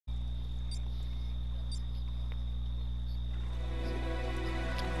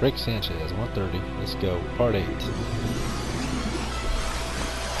Rick Sanchez, 130. Let's go. Part 8.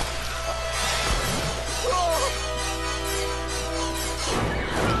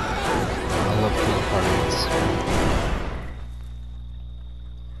 I love killing part 8s.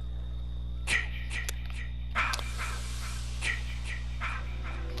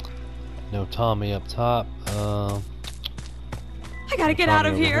 No Tommy up top. I gotta get out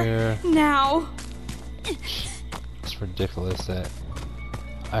of here now. It's ridiculous that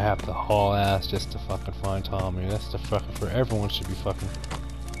I have to haul ass just to fucking find Tommy. That's the fucking for everyone should be fucking.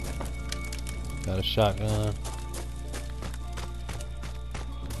 Got a shotgun.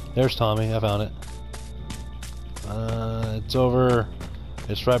 There's Tommy. I found it. It's over.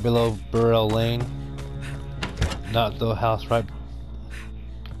 It's right below Burrell Lane. Not the house right.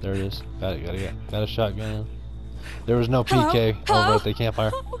 There it is. Got it. Got a shotgun. There was no PK over at the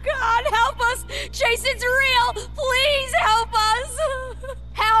campfire. Oh God, help us! Jason's real! Please help us!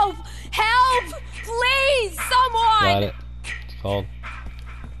 Help! Help! Please, someone! Got it. It's called.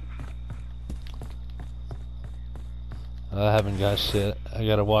 I haven't got shit. I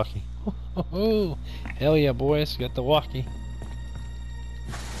got a walkie. Hell yeah, boys! Got the walkie.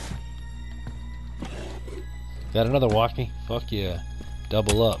 Got another walkie. Fuck yeah!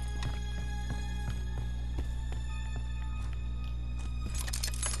 Double up.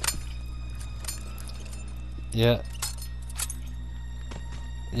 Yeah.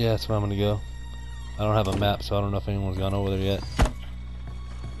 Yeah, that's where I'm gonna go. I don't have a map, so I don't know if anyone's gone over there yet.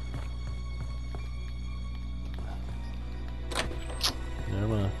 Never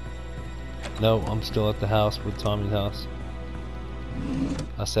mind. No, I'm still at the house with Tommy's house.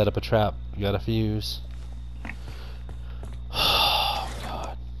 I set up a trap. Got a fuse. Oh,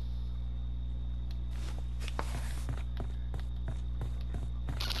 God.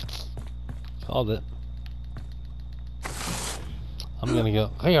 Called it. I'm gonna go.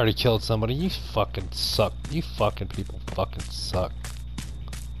 I already killed somebody. You fucking suck. You fucking people fucking suck.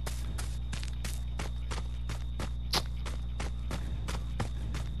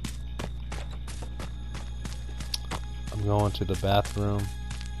 I'm going to the bathroom.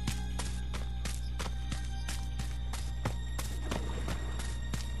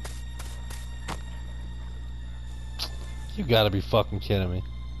 You gotta be fucking kidding me.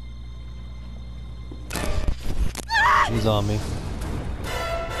 He's on me.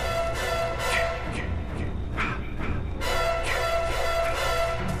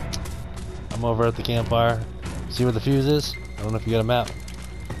 I'm over at the campfire. See where the fuse is? I don't know if you got a map.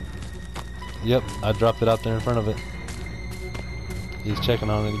 Yep, I dropped it out there in front of it. He's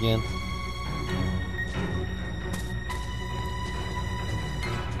checking on it again.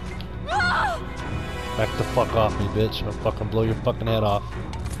 Back the fuck off me, bitch. I'll fucking blow your fucking head off.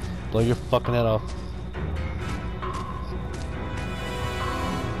 Blow your fucking head off.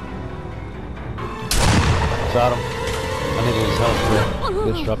 Shot him. I needed his health spray.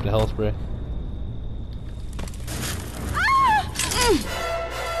 Bitch dropped the health spray.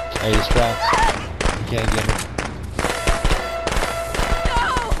 Hey, he's trapped. You can't get him.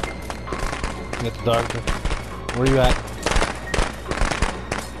 Get the doctor. Where you at?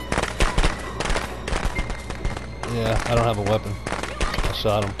 Yeah, I don't have a weapon. I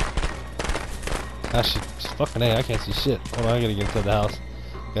shot him. Actually, fucking A, I can't see shit. Hold on, I gotta get into the house.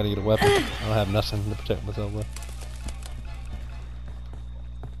 Gotta get a weapon. I don't have nothing to protect myself with.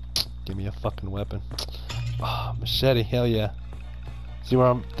 Give me a fucking weapon. Oh, machete, hell yeah. See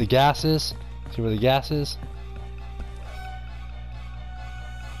where the gas is? See where the gas is?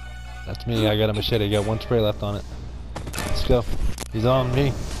 That's me, I got a machete, I got one spray left on it. Let's go. He's on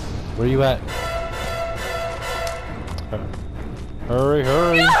me. Where you at? Hurry,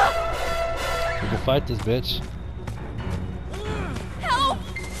 hurry! We can fight this bitch. Help!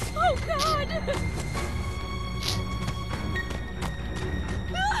 Oh God!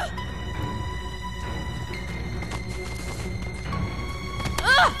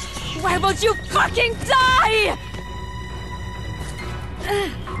 Why won't you fucking die?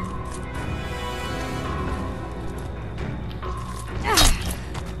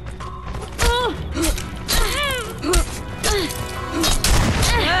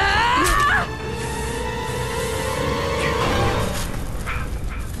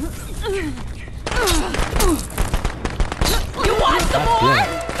 You want some more?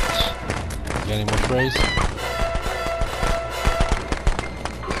 Got any more sprays?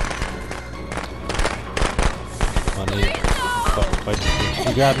 Fight this bitch.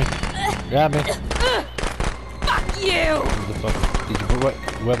 You got me. Grab me. Fuck you! Did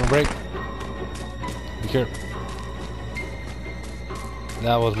your weapon break? Be careful.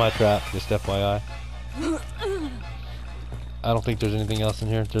 That was my trap, just FYI. I don't think there's anything else in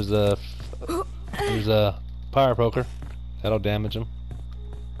here. There's a fire poker. That'll damage him.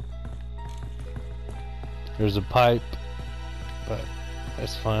 There's a pipe, but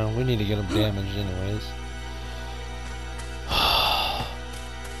that's fine. We need to get him damaged anyways.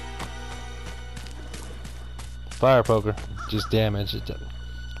 Fire poker, just damage.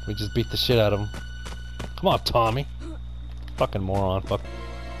 We just beat the shit out of him. Come on, Tommy. Fucking moron. Fuck.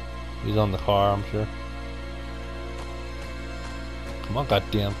 He's on the car, I'm sure. Come on,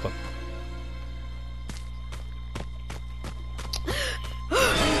 goddamn. Fuck.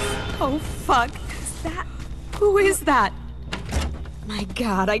 Oh, fuck. Is that? Who is that? My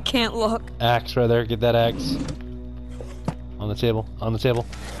God, I can't look. Axe right there. Get that axe. On the table. On the table.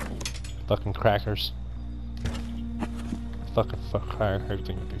 Fucking crackers. Fucking crackers.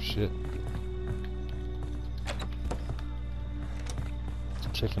 Everything will do shit.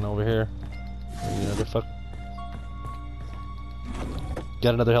 Chicken over here. Maybe another fuck.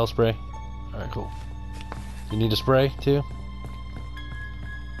 Got another health spray. Alright, cool. You need a spray too?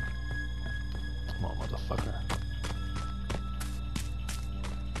 Come on, motherfucker.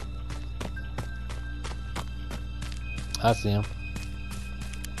 I see him.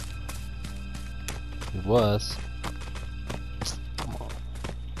 He was. Come on.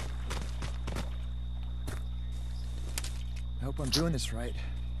 I hope I'm doing this right.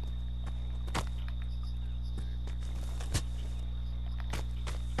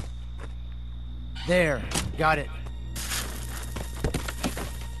 There, got it.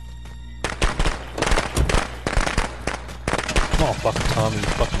 Come on, fucking Tommy, you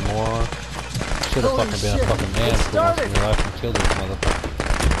fucking moron. Should have fucking been a fucking man for once in your life and killed this motherfucker.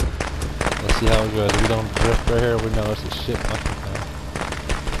 Let's see how it goes. We don't drift right here, we know it's a shit fucking thing.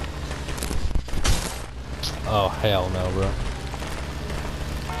 Oh, hell no, bro.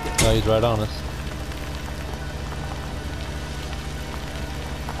 No, he's right on us.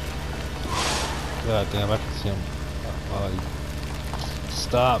 God damn, I can see him. Oh,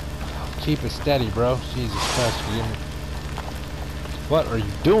 stop. Keep it steady, bro. Jesus Christ, forgive me. What are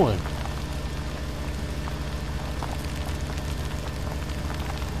you doing?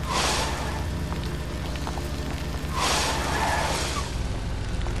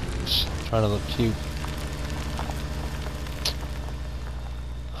 Trying to look cute.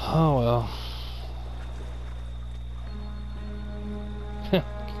 Oh well.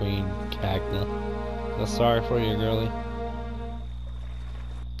 Queen Cagna. Feel sorry for you, girlie.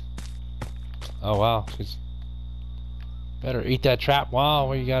 Oh wow, she's better eat that trap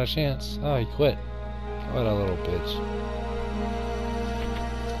while you got a chance. Oh, he quit. What a little bitch.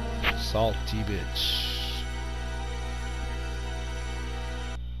 Salty bitch.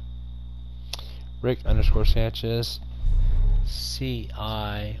 Rick _ Sanchez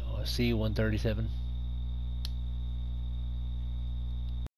CI or C137.